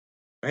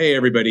Hey,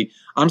 everybody.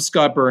 I'm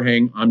Scott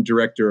Burhang. I'm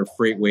director of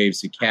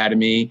FreightWaves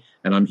Academy,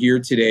 and I'm here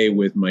today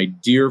with my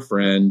dear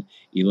friend,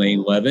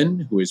 Elaine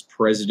Levin, who is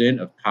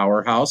president of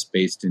Powerhouse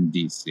based in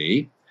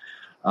DC.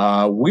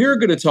 We're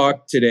going to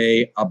talk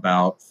today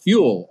about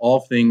fuel, all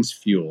things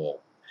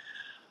fuel.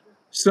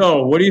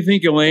 So, what do you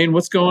think, Elaine?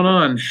 What's going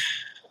on?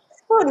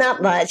 Oh,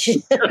 not much.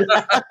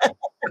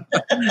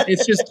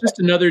 It's just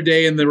another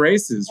day in the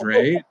races,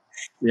 right?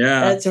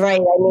 Yeah. That's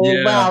right. I mean,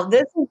 Yeah. wow,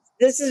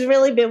 this has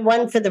really been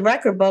one for the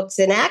record books.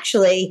 And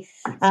actually,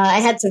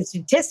 I had some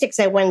statistics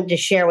I wanted to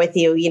share with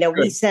you. You know,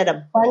 we Good. set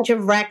a bunch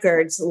of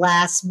records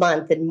last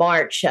month in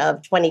March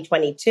of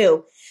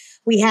 2022.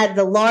 We had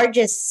the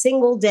largest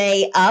single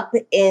day up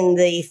in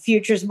the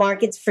futures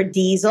markets for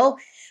diesel.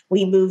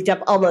 We moved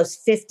up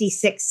almost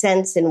 56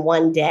 cents in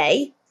one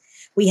day.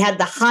 We had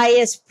the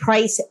highest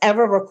price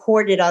ever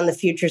recorded on the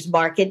futures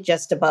market,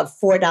 just above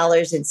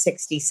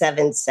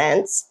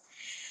 $4.67.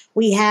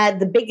 We had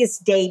the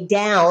biggest day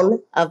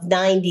down of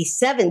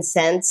 97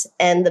 cents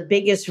and the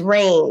biggest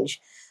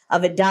range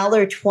of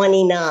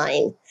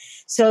 $1.29.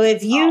 So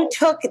if you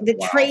took the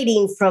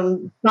trading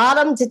from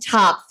bottom to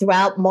top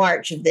throughout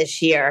March of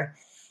this year,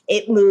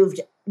 it moved,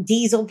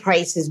 diesel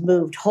prices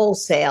moved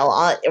wholesale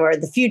or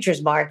the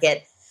futures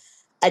market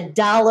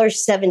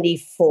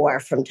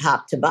 $1.74 from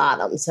top to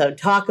bottom. So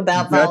talk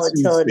about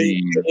volatility.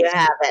 Insane. You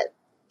have it.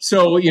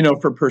 So,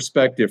 for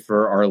perspective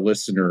for our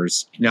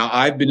listeners, now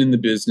I've been in the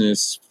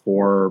business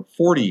for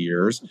 40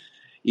 years.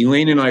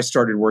 Elaine and I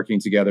started working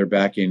together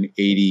back in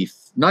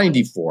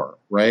 94,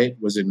 right?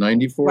 Was it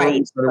 94?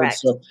 Right, correct.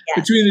 So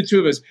yes. Between the two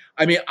of us,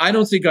 I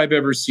don't think I've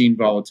ever seen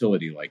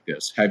volatility like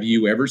this. Have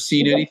you ever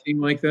seen anything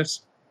like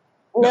this?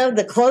 No,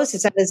 the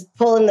closest, I was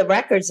pulling the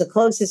records, the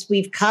closest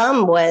we've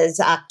come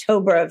was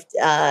October of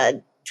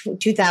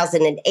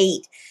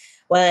 2008.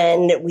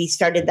 When we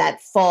started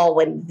that fall,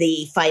 when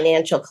the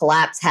financial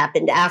collapse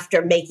happened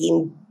after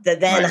making the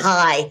then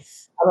high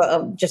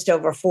of just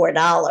over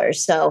 $4.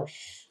 So,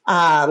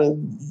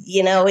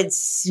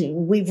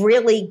 we've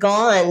really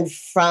gone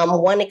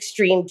from one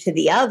extreme to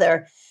the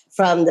other,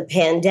 from the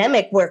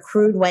pandemic where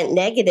crude went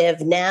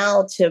negative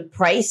now to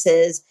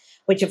prices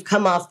which have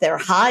come off their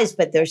highs,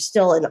 but there's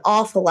still an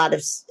awful lot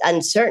of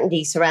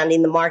uncertainty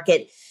surrounding the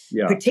market,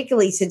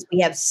 particularly since we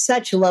have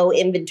such low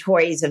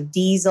inventories of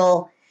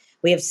diesel.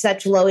 We have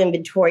such low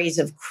inventories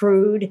of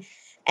crude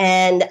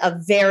and a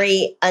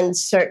very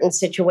uncertain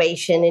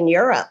situation in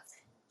Europe.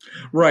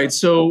 Right.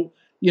 So,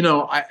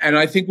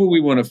 I think what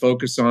we want to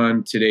focus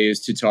on today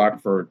is to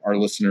talk for our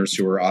listeners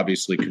who are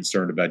obviously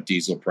concerned about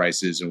diesel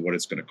prices and what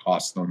it's going to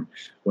cost them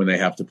when they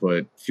have to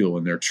put fuel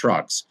in their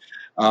trucks.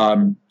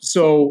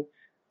 So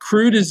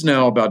crude is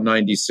now about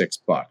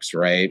 $96,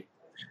 right?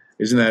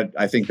 Isn't that,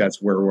 I think that's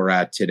where we're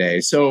at today.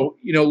 So,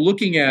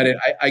 looking at it,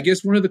 I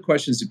guess one of the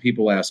questions that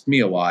people ask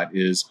me a lot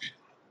is,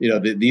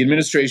 the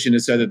administration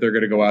has said that they're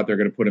going to go out, they're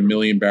going to put 1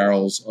 million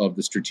barrels of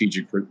the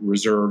strategic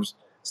reserves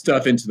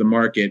stuff into the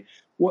market.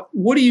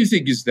 What do you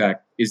think is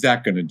that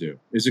going to do?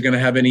 Is it going to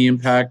have any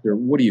impact, or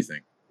what do you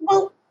think?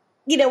 Well,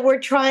 we're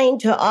trying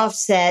to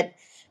offset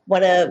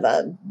one of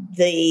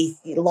the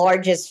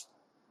largest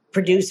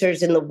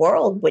producers in the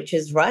world, which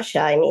is Russia.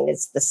 I mean,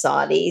 it's the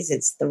Saudis,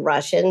 it's the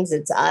Russians,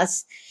 it's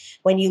us.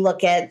 When you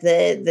look at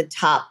the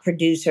top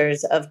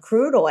producers of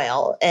crude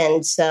oil.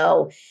 And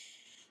so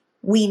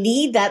we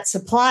need that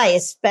supply,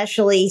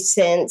 especially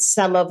since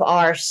some of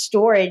our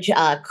storage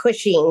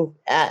Cushing,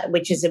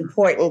 which is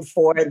important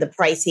for the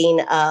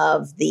pricing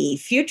of the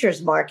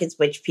futures markets,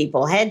 which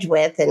people hedge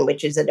with and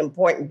which is an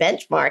important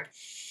benchmark,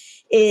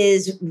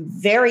 is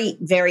very,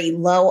 very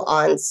low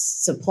on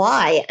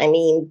supply. I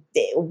mean,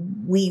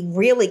 we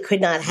really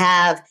could not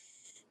have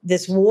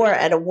this war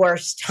at a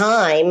worse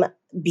time,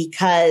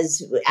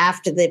 because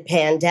after the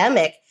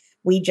pandemic,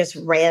 we just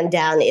ran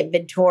down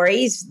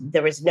inventories.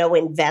 There was no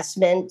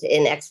investment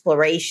in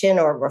exploration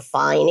or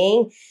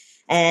refining.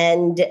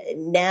 And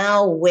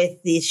now with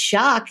the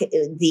shock,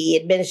 the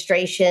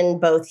administration,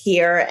 both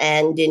here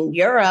and in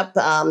Europe,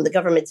 the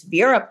governments of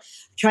Europe,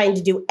 trying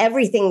to do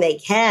everything they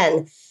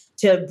can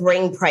to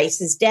bring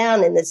prices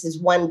down. And this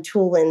is one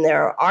tool in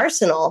their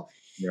arsenal.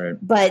 Right.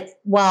 But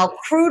while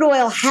crude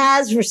oil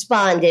has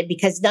responded,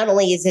 because not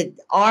only is it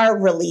our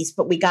release,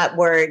 but we got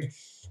word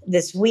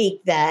this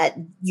week that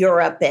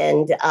Europe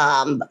and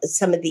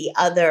some of the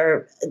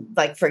other,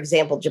 like, for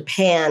example,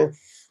 Japan,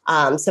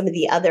 some of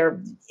the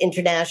other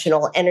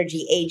International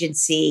Energy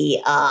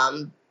Agency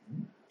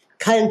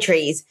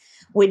countries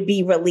would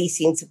be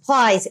releasing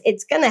supplies.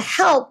 It's going to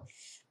help.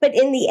 But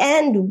in the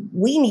end,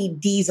 we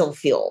need diesel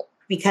fuel,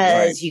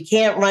 because you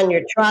can't run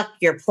your truck,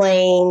 your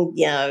plane,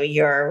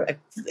 your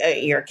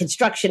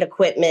construction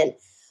equipment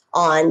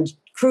on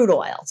crude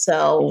oil.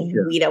 So,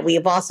 we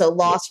have also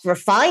lost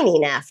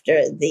refining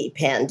after the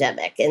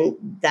pandemic, and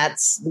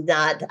that's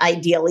not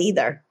ideal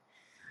either.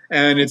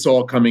 And it's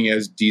all coming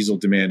as diesel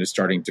demand is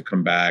starting to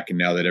come back. And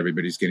now that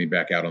everybody's getting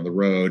back out on the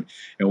road,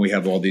 and we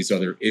have all these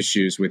other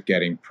issues with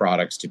getting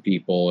products to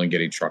people and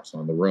getting trucks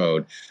on the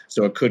road.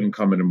 So it couldn't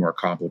come in a more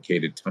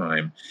complicated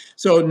time.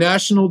 So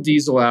national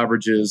diesel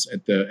averages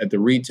at the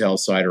retail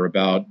side are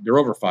they're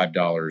over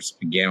 $5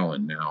 a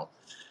gallon now.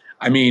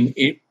 I mean,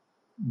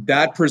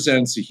 that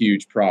presents a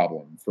huge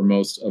problem for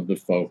most of the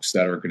folks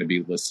that are going to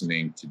be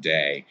listening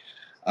today.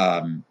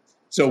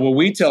 So what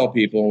we tell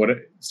people,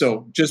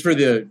 so just for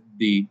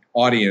the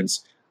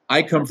audience,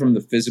 I come from the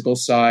physical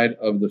side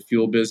of the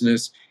fuel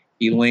business.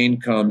 Elaine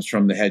comes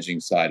from the hedging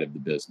side of the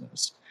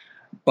business.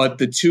 But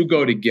the two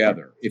go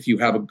together. If you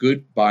have a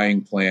good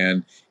buying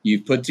plan,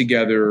 you've put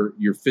together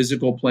your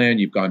physical plan,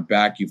 you've gone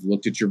back, you've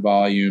looked at your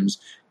volumes,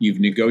 you've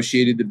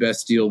negotiated the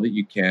best deal that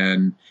you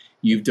can,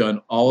 you've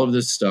done all of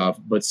this stuff,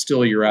 but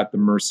still you're at the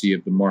mercy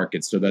of the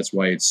market. So that's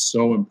why it's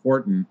so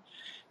important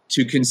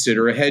to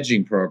consider a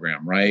hedging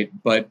program, right?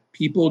 But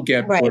people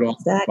get put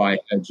off by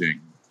hedging.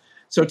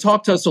 So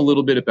talk to us a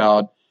little bit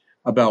about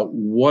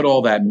what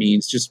all that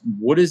means. Just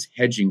what is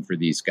hedging for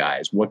these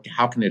guys?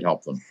 How can it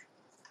help them?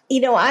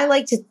 I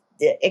like to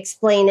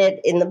explain it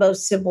in the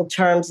most simple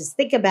terms is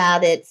think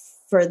about it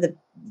for the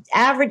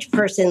average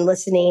person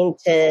listening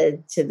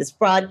to this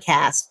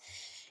broadcast.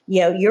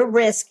 Your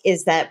risk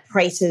is that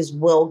prices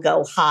will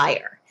go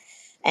higher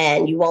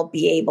and you won't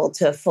be able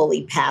to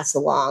fully pass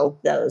along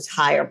those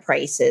higher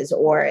prices,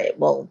 or it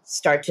will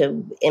start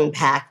to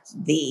impact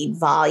the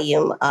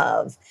volume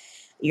of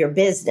your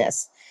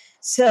business.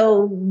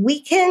 So we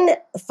can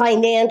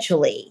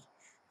financially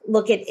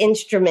look at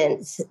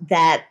instruments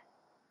that,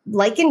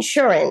 like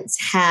insurance,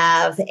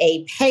 have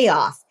a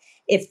payoff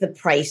if the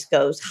price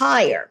goes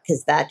higher,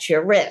 because that's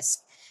your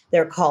risk.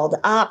 They're called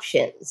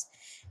options.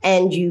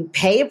 And you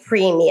pay a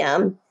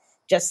premium,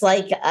 just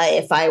like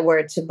if I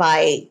were to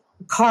buy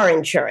car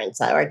insurance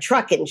or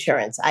truck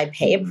insurance, I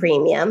pay a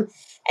premium.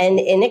 And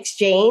in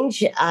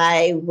exchange,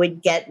 I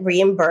would get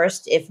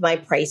reimbursed if my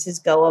prices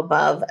go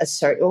above a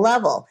certain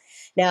level.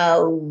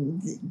 Now,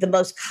 the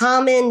most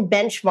common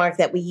benchmark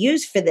that we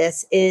use for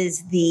this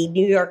is the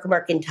New York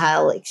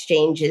Mercantile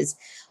Exchange's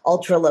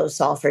ultra low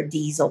sulfur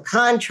diesel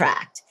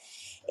contract.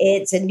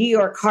 It's a New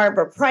York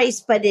Harbor price,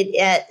 but it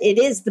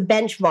is the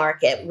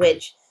benchmark at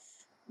which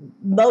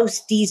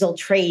most diesel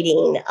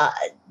trading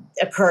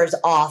occurs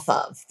off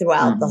of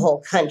throughout the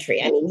whole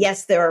country. I mean,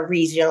 yes, there are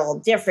regional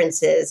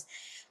differences,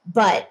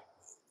 but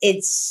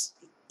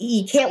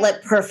you can't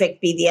let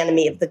perfect be the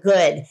enemy of the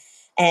good.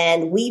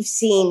 And we've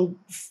seen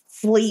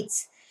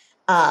fleets.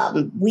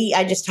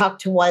 I just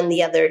talked to one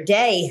the other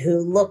day who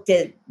looked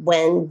at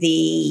when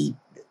the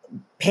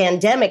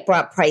pandemic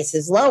brought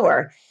prices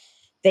lower.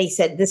 They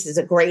said this is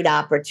a great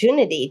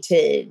opportunity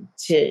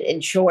to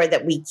ensure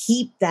that we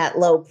keep that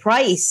low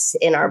price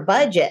in our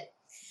budget.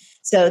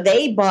 So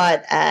they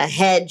bought a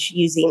hedge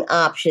using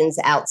options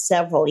out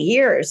several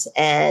years.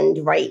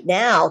 And right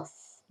now,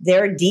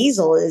 their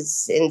diesel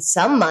is, in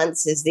some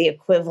months, is the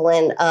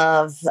equivalent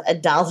of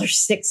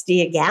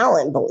 $1.60 a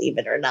gallon, believe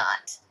it or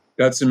not.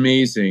 That's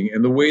amazing.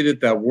 And the way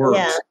that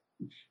works,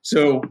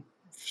 so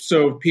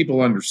people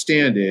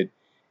understand it,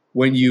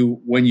 when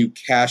you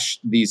cash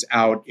these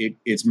out,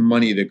 it's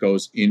money that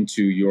goes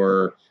into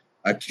your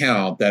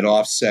account that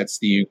offsets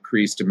the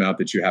increased amount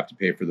that you have to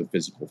pay for the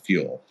physical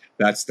fuel.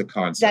 That's the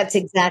concept. That's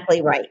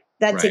exactly right.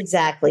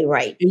 Exactly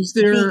right. Is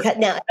there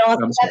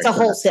that's a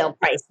wholesale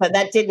price, but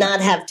that did not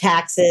have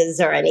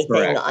taxes or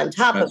anything on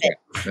top of it.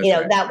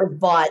 That was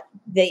bought.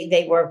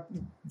 They were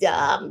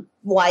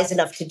wise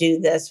enough to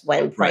do this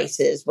when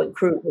when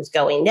crude was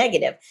going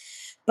negative.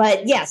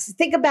 But yes,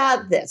 think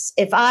about this.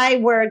 If I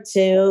were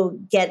to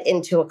get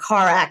into a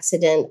car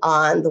accident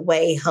on the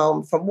way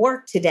home from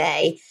work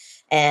today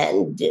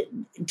and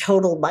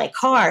total my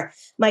car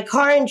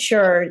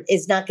insurer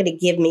is not going to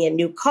give me a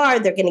new car.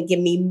 They're going to give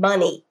me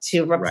money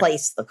to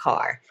replace the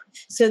car.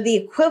 So the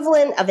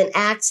equivalent of an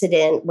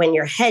accident when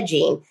you're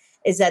hedging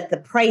is that the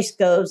price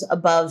goes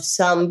above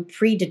some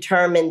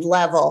predetermined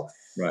level.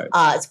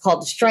 It's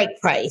called the strike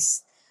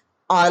price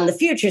on the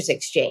futures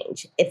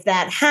exchange. If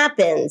that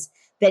happens,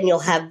 then you'll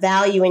have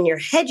value in your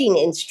hedging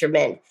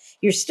instrument.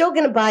 You're still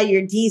going to buy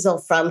your diesel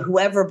from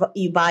whoever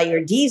you buy your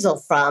diesel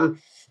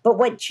from. But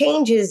what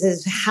changes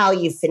is how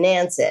you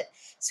finance it.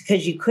 It's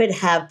because you could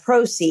have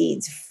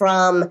proceeds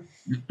from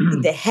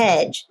the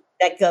hedge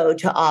that go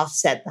to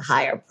offset the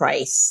higher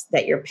price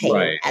that you're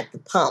paying at the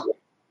pump.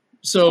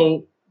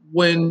 So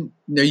now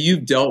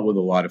you've dealt with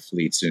a lot of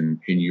fleets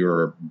in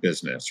your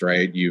business,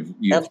 right? You've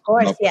of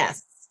course,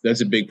 yes.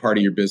 That's a big part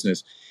of your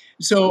business.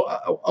 So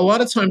a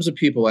lot of times what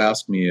people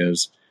ask me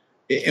is,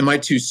 am I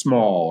too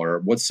small, or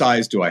what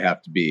size do I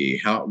have to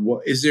be?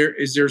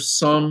 Is there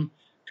some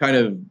kind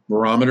of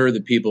barometer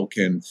that people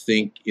can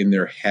think in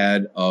their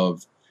head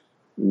of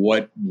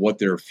what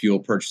their fuel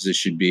purchases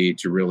should be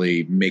to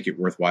really make it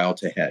worthwhile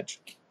to hedge?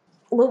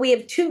 Well, we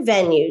have two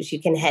venues you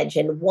can hedge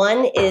in.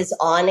 One is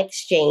on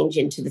exchange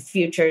into the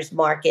futures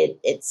market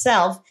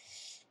itself.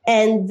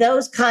 And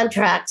those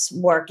contracts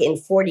work in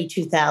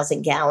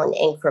 42,000 gallon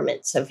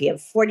increments. So if you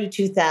have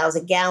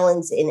 42,000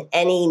 gallons in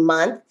any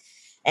month,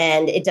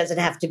 And it doesn't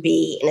have to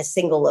be in a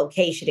single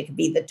location. It could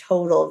be the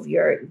total of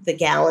the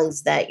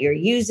gallons that you're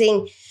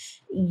using.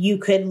 You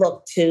could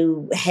look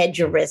to hedge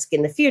your risk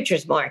in the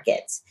futures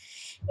markets.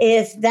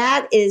 If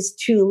that is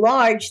too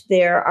large,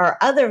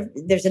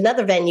 there's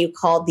another venue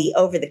called the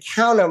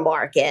over-the-counter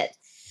market,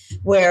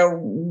 where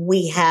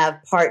we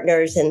have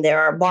partners and there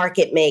are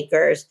market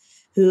makers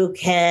who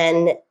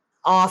can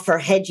offer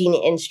hedging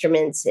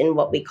instruments in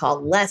what we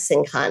call less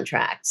than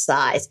contract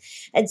size.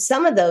 And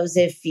some of those,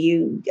 if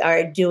you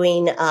are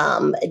doing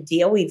a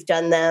deal, we've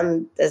done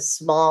them as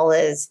small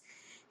as,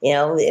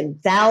 in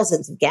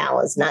thousands of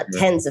gallons, not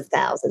tens of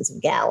thousands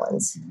of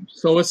gallons.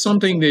 So it's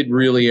something that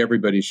really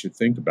everybody should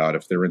think about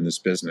if they're in this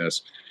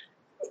business,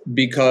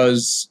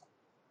 because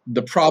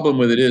the problem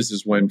with it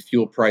is when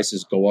fuel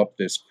prices go up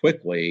this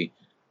quickly,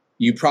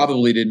 you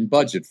probably didn't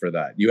budget for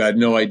that. You had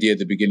no idea at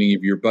the beginning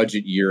of your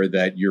budget year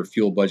that your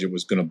fuel budget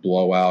was going to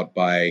blow out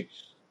by,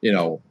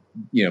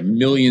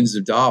 millions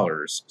of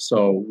dollars.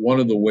 So one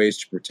of the ways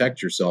to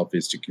protect yourself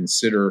is to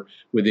consider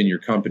within your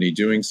company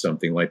doing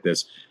something like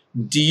this.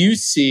 Do you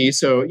see,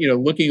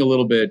 looking a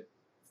little bit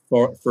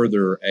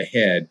further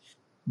ahead,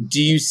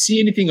 do you see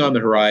anything on the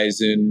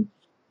horizon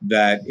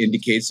that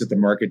indicates that the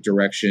market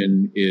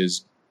direction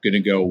is going to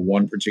go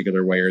one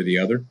particular way or the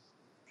other?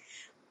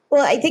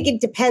 Well, I think it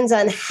depends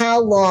on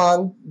how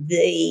long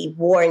the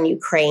war in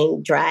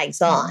Ukraine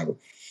drags on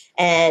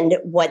and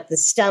what the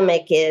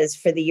stomach is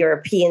for the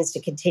Europeans to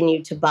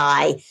continue to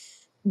buy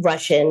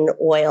Russian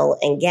oil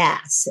and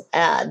gas.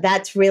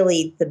 That's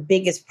really the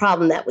biggest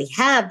problem that we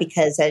have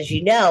because, as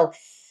you know,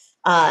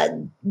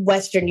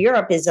 Western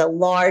Europe is a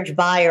large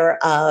buyer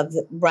of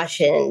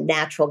Russian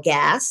natural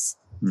gas.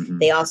 Mm-hmm.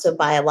 They also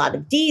buy a lot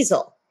of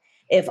diesel.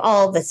 If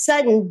all of a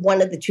sudden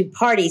one of the two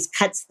parties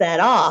cuts that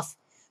off,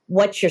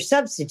 what's your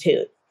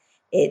substitute?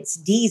 It's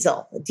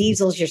diesel.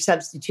 Diesel's your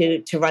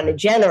substitute to run a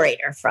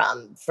generator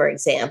from, for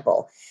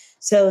example.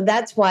 So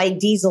that's why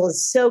diesel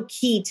is so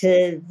key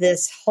to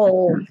this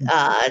whole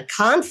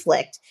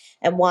conflict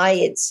and why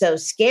it's so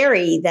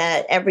scary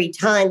that every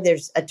time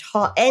there's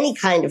any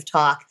kind of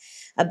talk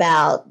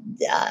about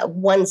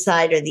one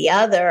side or the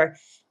other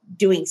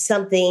doing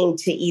something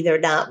to either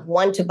not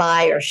want to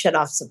buy or shut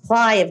off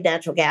supply of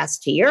natural gas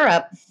to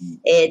Europe,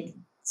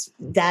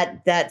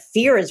 that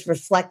fear is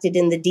reflected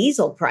in the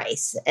diesel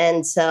price.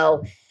 And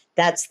so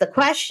that's the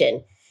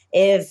question.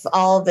 If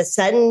all of a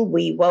sudden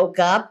we woke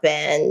up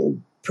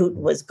and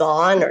Putin was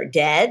gone or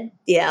dead,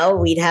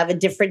 we'd have a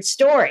different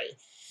story.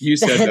 You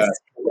said that.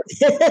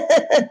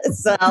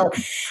 So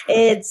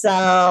it's,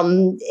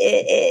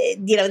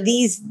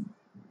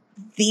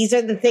 these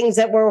are the things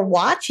that we're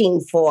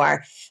watching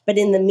for. But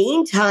in the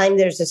meantime,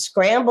 there's a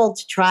scramble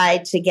to try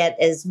to get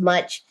as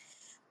much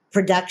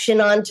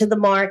production onto the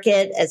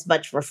market, as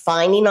much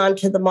refining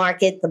onto the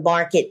market. The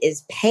market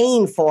is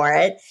paying for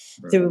it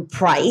through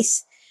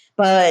price.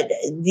 But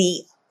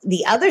the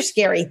other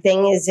scary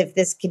thing is if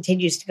this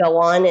continues to go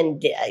on,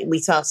 and we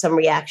saw some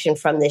reaction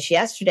from this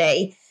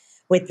yesterday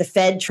with the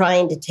Fed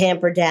trying to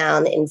tamper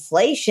down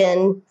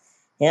inflation,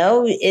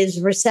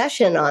 is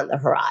recession on the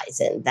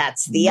horizon.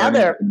 That's the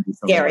other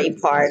scary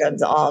part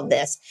of all of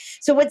this.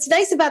 So what's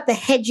nice about the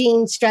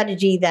hedging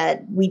strategy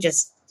that we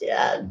just,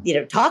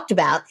 talked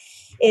about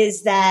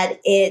is that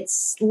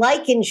it's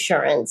like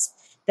insurance,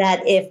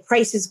 that if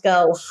prices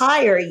go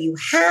higher, you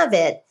have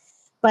it.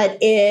 But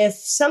if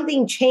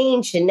something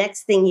changed and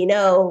next thing you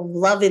know,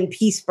 love and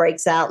peace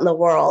breaks out in the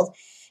world,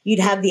 you'd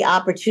have the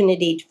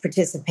opportunity to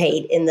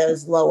participate in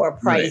those lower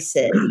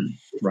prices.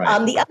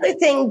 Right. The other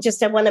thing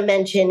just I want to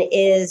mention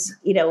is,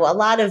 a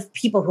lot of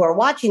people who are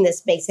watching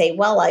this may say,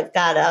 well, I've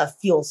got a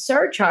fuel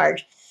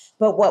surcharge.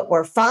 But what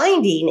we're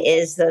finding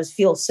is those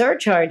fuel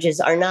surcharges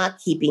are not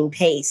keeping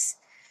pace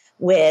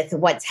with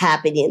what's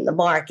happening in the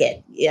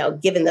market.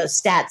 Given those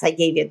stats I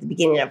gave you at the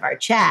beginning of our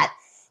chat,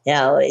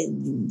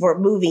 we're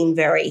moving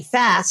very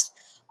fast.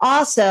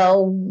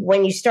 Also,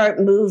 when you start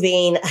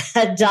moving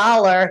a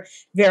dollar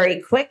very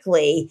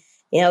quickly,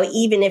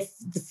 even if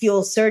the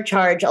fuel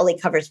surcharge only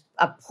covers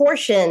a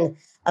portion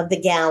of the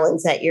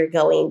gallons that you're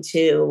going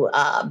to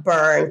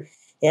burn,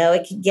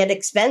 it can get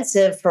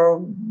expensive for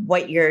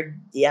what you're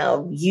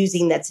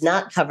using that's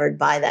not covered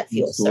by that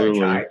fuel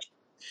surcharge.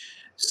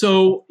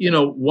 So,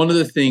 one of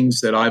the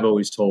things that I've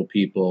always told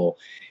people,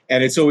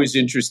 and it's always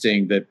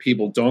interesting that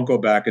people don't go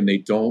back and they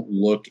don't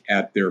look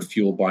at their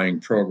fuel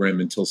buying program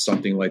until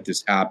something like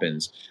this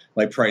happens,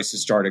 like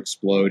prices start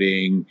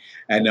exploding,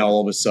 and now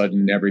all of a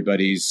sudden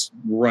everybody's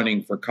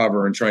running for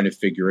cover and trying to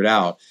figure it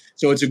out.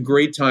 So it's a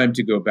great time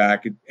to go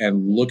back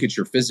and look at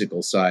your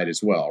physical side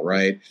as well,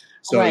 right?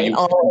 So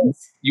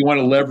you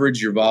want to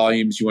leverage your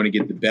volumes. You want to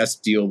get the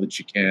best deal that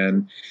you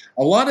can.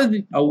 A lot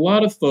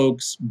of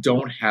folks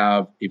don't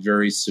have a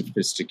very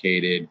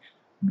sophisticated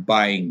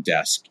buying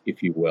desk,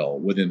 if you will,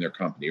 within their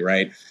company,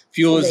 right?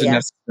 Fuel is a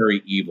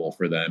necessary evil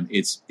for them.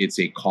 It's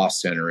a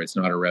cost center. It's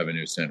not a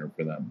revenue center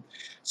for them.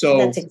 So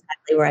that's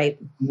exactly right.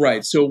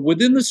 Right. So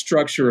within the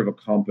structure of a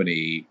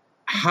company,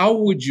 how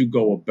would you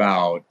go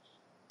about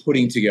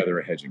putting together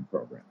a hedging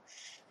program?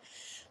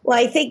 Well,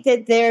 I think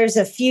that there's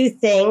a few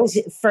things.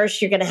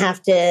 First, you're going to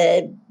have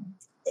to,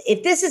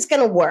 if this is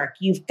going to work,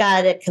 you've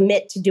got to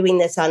commit to doing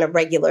this on a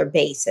regular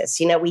basis.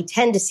 We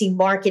tend to see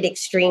market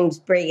extremes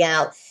bring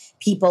out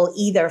people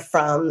either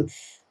from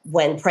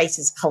when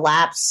prices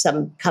collapse.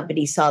 Some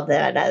companies saw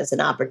that as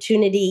an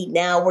opportunity.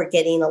 Now we're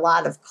getting a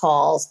lot of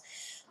calls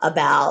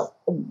about,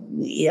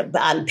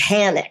 I'm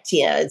panicked.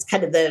 It's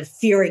kind of the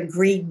fear and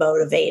greed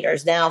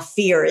motivators. Now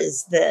fear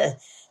is the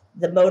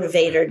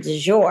motivator du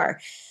jour.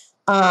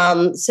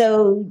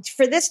 So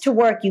for this to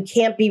work, you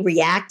can't be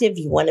reactive.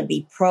 You want to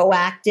be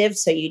proactive.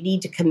 So you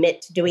need to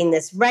commit to doing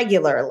this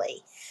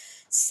regularly.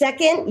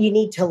 Second, you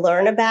need to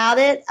learn about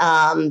it.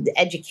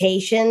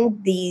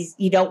 Education,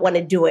 you don't want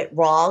to do it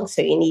wrong.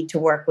 So you need to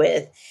work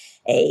with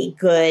a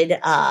good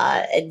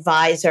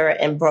advisor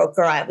and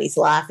broker. I always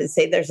laugh and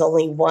say there's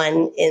only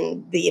one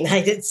in the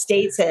United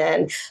States.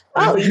 And,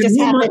 you just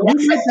happen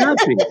Who might that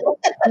be?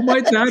 Who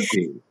might that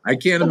be? I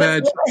can't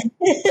imagine.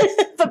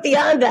 But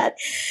beyond that,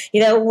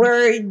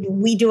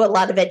 we do a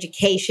lot of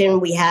education.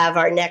 We have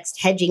our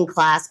next hedging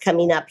class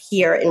coming up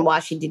here in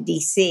Washington,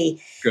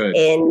 D.C.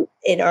 in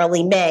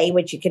early May,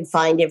 which you can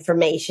find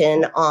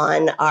information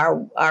on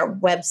our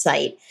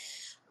website.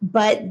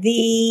 But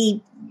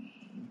the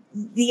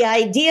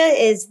idea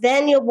is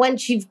then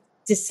once you've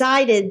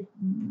decided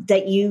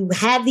that you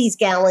have these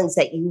gallons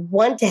that you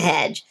want to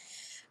hedge,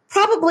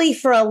 probably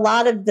for a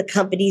lot of the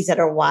companies that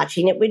are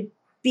watching, it would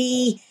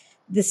be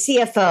the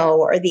CFO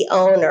or the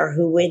owner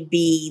who would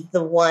be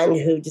the one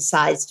who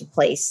decides to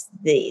place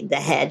the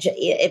hedge.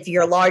 If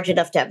you're large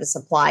enough to have a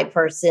supply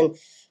person,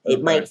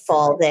 it might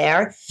fall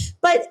there.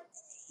 But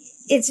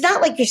it's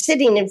not like you're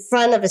sitting in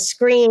front of a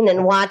screen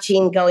and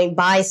watching going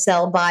buy,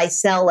 sell,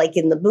 like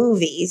in the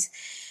movies.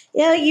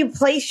 You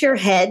place your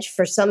hedge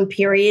for some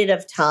period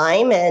of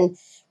time, and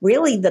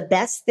really the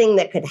best thing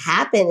that could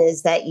happen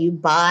is that you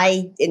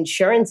buy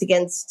insurance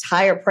against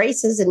higher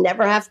prices and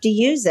never have to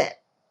use it.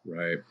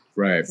 Right.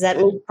 Does that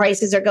mean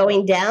prices are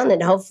going down,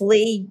 and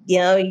hopefully,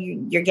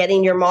 you're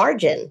getting your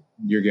margin?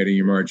 You're getting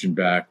your margin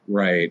back.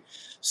 Right.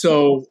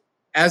 So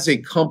as a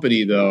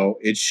company, though,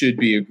 it should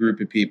be a group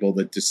of people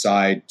that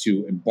decide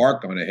to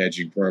embark on a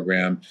hedging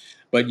program,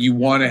 but you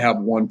want to have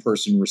one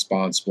person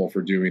responsible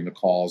for doing the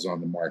calls on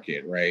the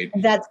market, right?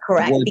 That's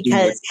correct,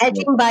 because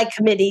hedging by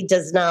committee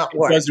does not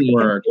work. It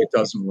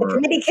doesn't work. The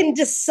committee can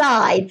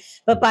decide,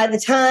 but by the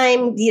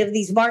time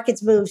these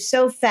markets move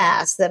so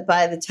fast that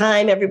by the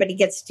time everybody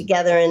gets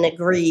together and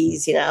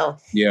agrees,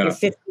 you're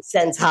 50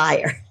 cents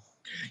higher.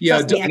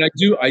 Yeah, and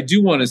I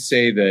do want to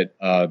say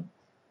that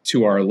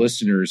to our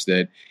listeners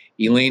that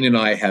Elaine and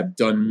I have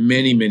done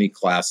many, many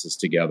classes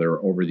together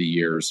over the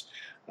years.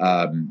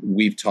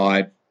 We've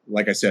taught,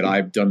 like I said,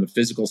 I've done the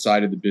physical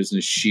side of the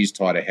business. She's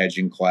taught a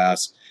hedging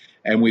class.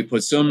 And we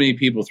put so many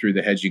people through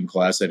the hedging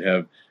class that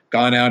have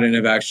gone out and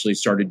have actually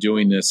started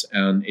doing this,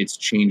 and it's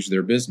changed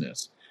their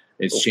business.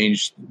 It's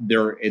changed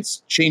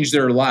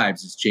their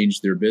lives. It's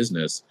changed their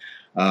business.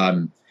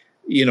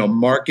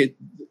 Market.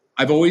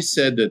 I've always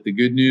said that the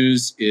good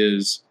news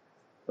is,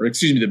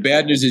 the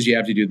bad news is you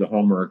have to do the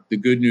homework. The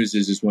good news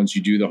is once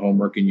you do the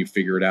homework and you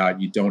figure it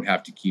out, you don't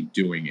have to keep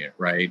doing it,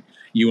 right?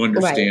 You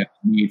understand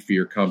the need for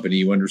your company.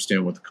 You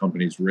understand what the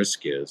company's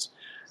risk is.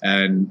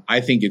 And I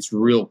think it's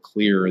real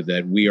clear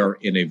that we are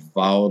in a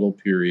volatile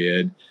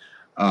period.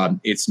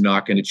 It's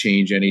not going to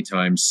change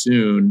anytime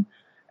soon.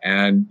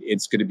 And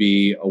it's going to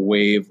be a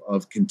wave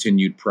of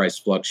continued price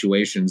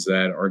fluctuations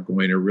that are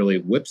going to really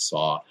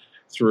whipsaw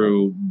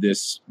through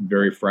this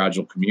very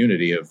fragile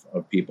community of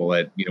people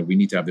that, we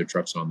need to have their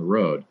trucks on the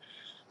road.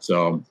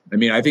 So,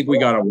 I think we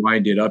got to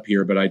wind it up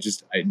here, but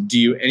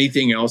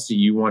anything else that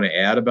you want to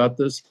add about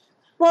this?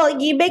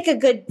 Well, you make a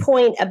good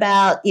point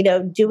about,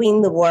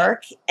 doing the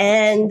work.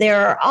 And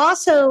there are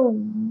also,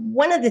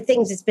 one of the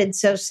things that's been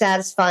so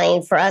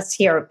satisfying for us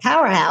here at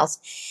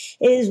Powerhouse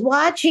is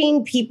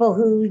watching people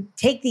who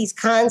take these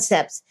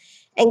concepts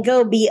and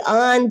go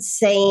beyond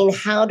saying,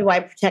 how do I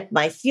protect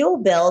my fuel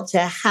bill,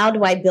 to how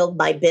do I build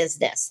my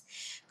business?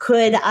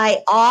 Could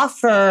I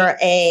offer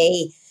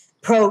a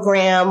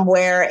program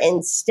where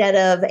instead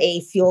of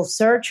a fuel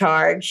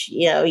surcharge,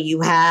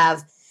 you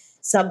have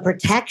some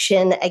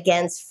protection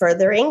against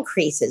further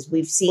increases?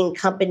 We've seen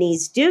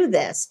companies do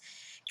this.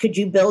 Could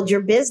you build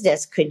your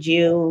business? Could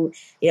you,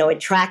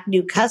 attract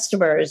new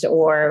customers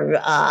or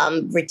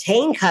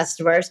retain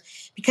customers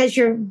because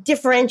you're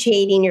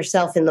differentiating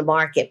yourself in the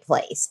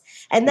marketplace?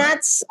 And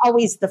that's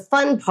always the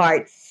fun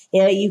part.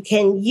 You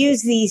can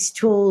use these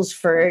tools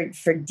for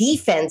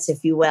defense,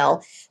 if you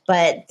will,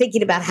 but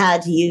thinking about how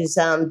to use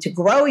them to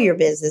grow your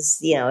business,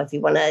 if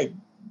you want to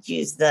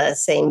use the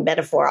same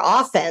metaphor,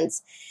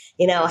 offense,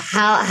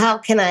 how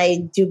can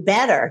I do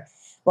better?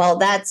 Well,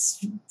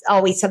 that's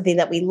always something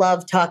that we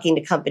love talking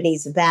to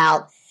companies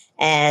about.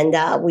 And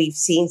we've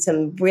seen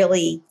some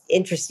really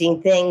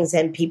interesting things,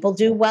 and people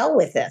do well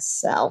with this.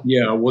 So,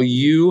 yeah, well,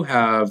 you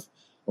have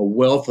a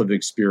wealth of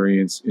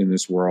experience in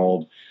this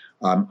world.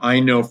 I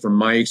know from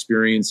my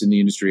experience in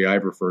the industry,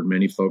 I've referred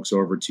many folks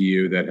over to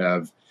you that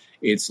have,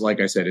 it's like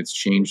I said, it's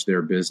changed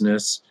their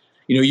business.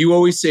 You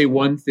always say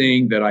one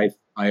thing that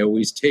I I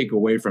always take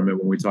away from it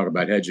when we talk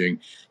about hedging.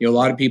 A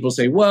lot of people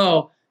say,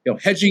 well,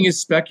 hedging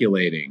is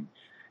speculating.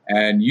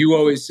 And you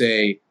always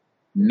say,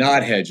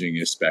 not hedging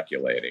is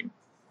speculating.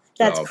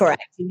 That's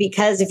correct.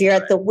 Because if you're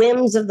at the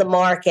whims of the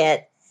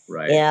market,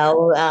 right.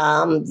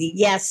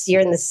 Yes,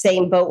 you're in the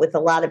same boat with a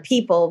lot of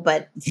people,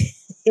 but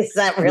is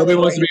that really? Nobody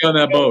wants to be on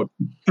that boat.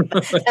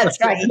 That's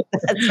right.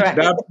 That's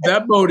right.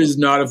 That boat is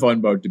not a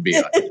fun boat to be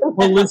on.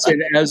 Well, listen,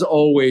 as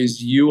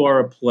always, you are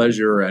a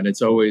pleasure, and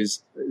it's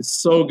always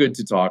so good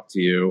to talk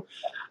to you.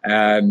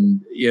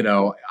 And,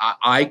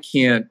 I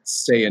can't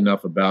say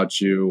enough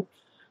about you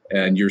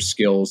and your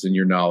skills and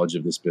your knowledge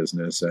of this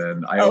business.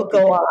 And I hope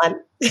go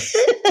on.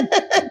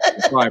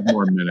 5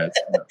 more minutes.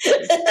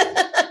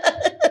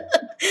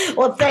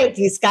 Well, thank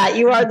you, Scott.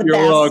 You are the You're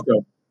best.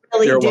 Welcome.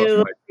 Really You're do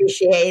welcome.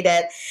 appreciate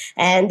it.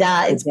 And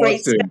it's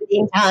great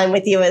spending time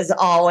with you as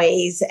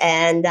always.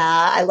 And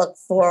I look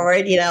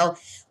forward,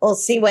 we'll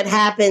see what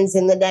happens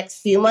in the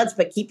next few months,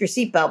 but keep your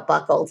seatbelt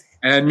buckled.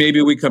 And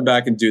maybe we come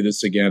back and do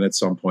this again at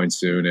some point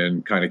soon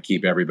and kind of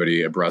keep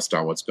everybody abreast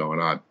on what's going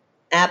on.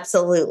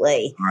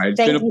 Absolutely. All right. It's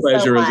been a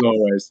pleasure as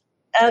always.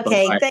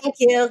 Okay. Bye-bye. Thank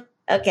you.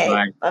 Okay.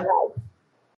 Bye. Bye-bye.